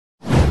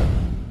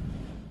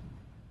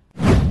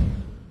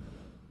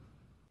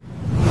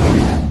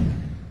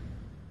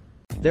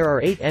There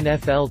are 8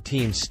 NFL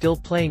teams still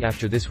playing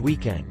after this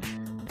weekend.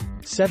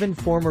 7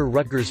 former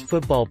Rutgers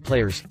football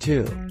players,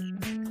 too.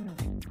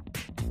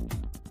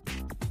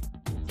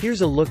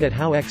 Here's a look at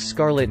how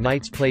ex-Scarlet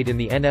Knights played in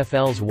the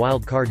NFL's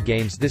wildcard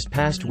games this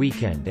past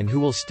weekend and who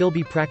will still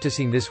be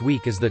practicing this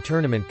week as the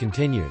tournament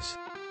continues.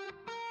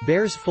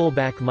 Bears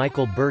fullback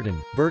Michael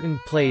Burton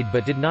played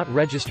but did not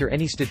register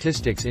any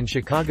statistics in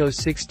Chicago's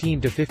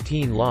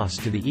 16-15 loss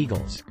to the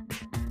Eagles.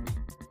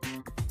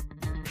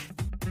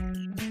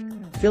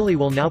 Philly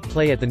will now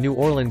play at the New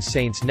Orleans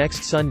Saints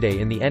next Sunday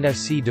in the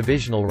NFC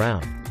Divisional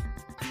Round.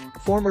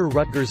 Former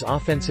Rutgers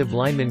offensive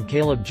lineman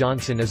Caleb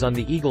Johnson is on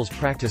the Eagles'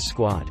 practice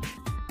squad.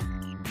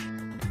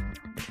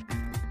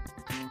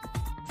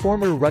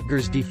 Former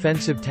Rutgers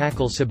defensive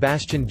tackle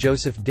Sebastian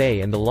Joseph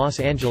Day and the Los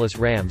Angeles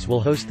Rams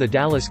will host the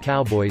Dallas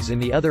Cowboys in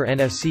the other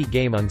NFC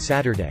game on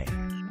Saturday.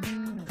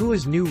 Who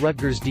is new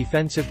Rutgers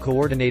defensive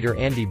coordinator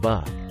Andy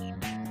Buh?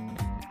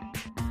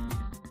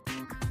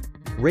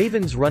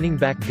 Ravens running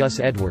back Gus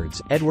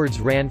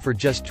Edwards ran for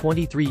just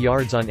 23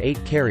 yards on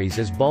 8 carries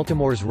as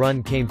Baltimore's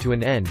run came to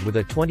an end with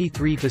a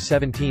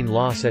 23-17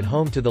 loss at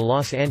home to the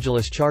Los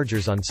Angeles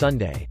Chargers on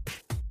Sunday.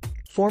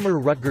 Former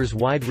Rutgers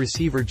wide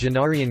receiver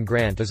Janarian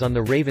Grant is on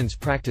the Ravens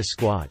practice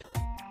squad.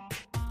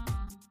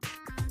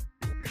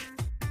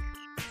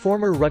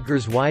 Former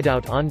Rutgers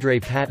wideout Andre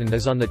Patton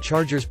is on the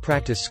Chargers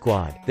practice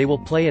squad. They will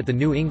play at the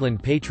New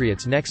England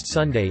Patriots next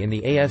Sunday in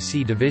the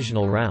AFC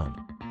Divisional Round.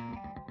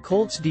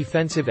 Colts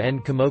defensive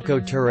end Kemoko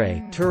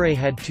Turay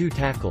had 2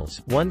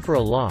 tackles, 1 for a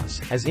loss,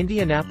 as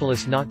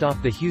Indianapolis knocked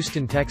off the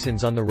Houston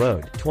Texans on the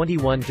road,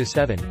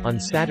 21-7,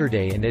 on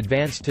Saturday and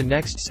advanced to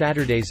next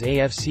Saturday's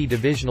AFC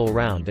Divisional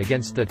Round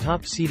against the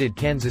top-seeded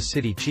Kansas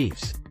City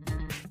Chiefs.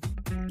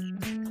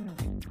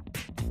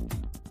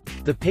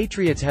 The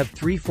Patriots have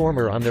 3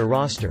 former on their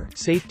roster,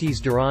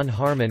 safeties Duron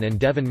Harmon and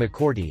Devin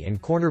McCourty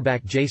and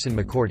cornerback Jason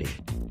McCourty.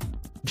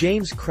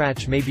 James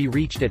Cratch may be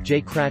reached at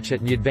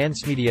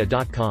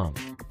jcratch@newadvancemedia.com.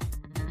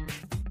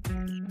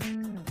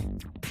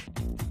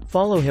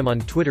 Follow him on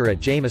Twitter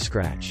at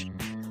JamesCratch.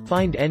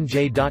 Find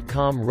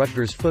NJ.com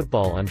Rutgers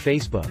Football on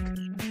Facebook.